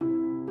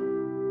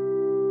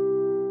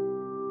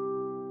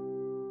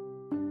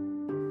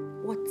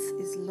What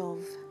is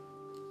love?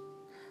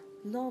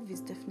 Love is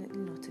definitely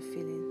not a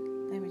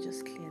feeling. Let me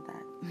just clear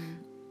that.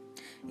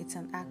 It's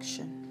an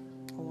action.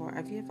 Or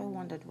have you ever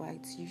wondered why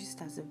it's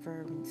used as a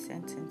verb in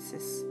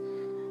sentences?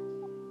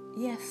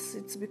 Yes,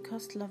 it's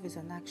because love is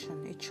an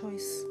action, a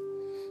choice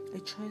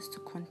to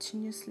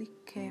continuously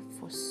care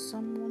for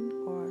someone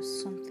or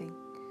something.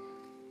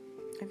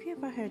 Have you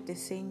ever heard the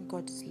saying,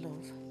 God is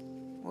love?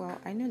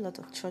 Well, I know a lot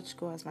of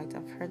churchgoers might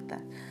have heard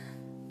that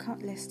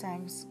countless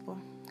times, but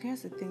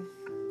here's the thing.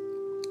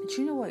 Do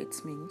you know what it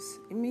means?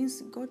 It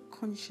means God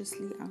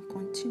consciously and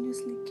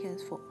continuously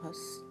cares for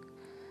us.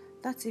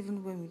 That's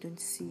even when we don't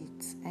see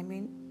it. I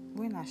mean,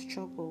 when our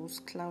struggles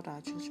cloud our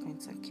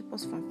judgments and keep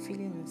us from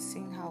feeling and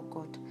seeing how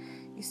God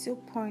is still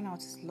pouring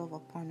out His love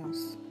upon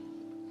us.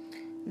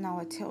 Now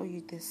I tell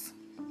you this,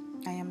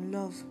 I am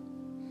love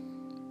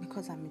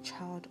because I'm a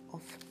child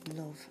of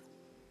love.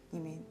 I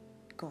mean,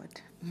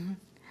 God.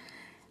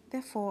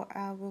 Therefore,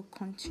 I will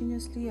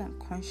continuously and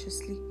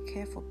consciously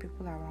care for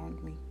people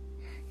around me.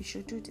 You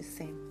should do the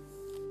same.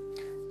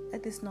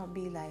 Let this not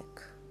be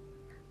like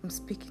I'm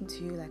speaking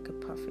to you like a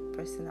perfect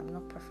person. I'm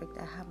not perfect.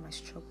 I have my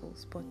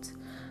struggles. But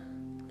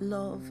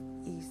love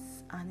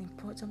is an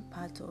important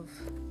part of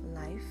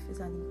life. It's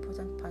an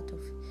important part of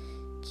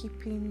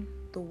keeping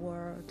the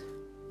world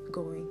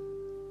going.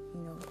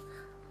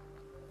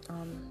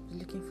 You're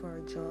looking for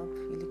a job.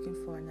 You're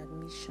looking for an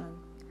admission.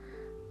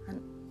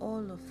 And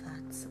all of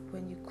that.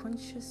 When you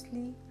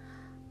consciously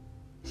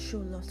show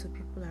love to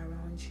people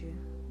around you,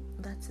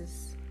 that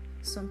is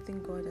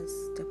something God has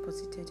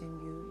deposited in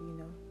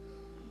you,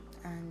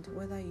 and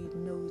whether you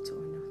know it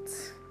or not,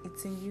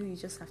 it's in you. You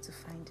just have to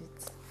find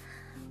it,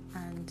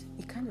 and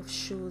it kind of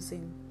shows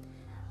in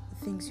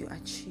the things you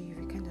achieve.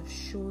 It kind of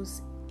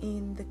shows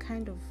in the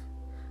kind of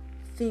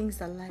things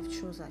that life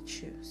throws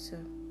at you. So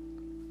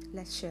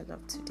let's share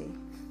love today.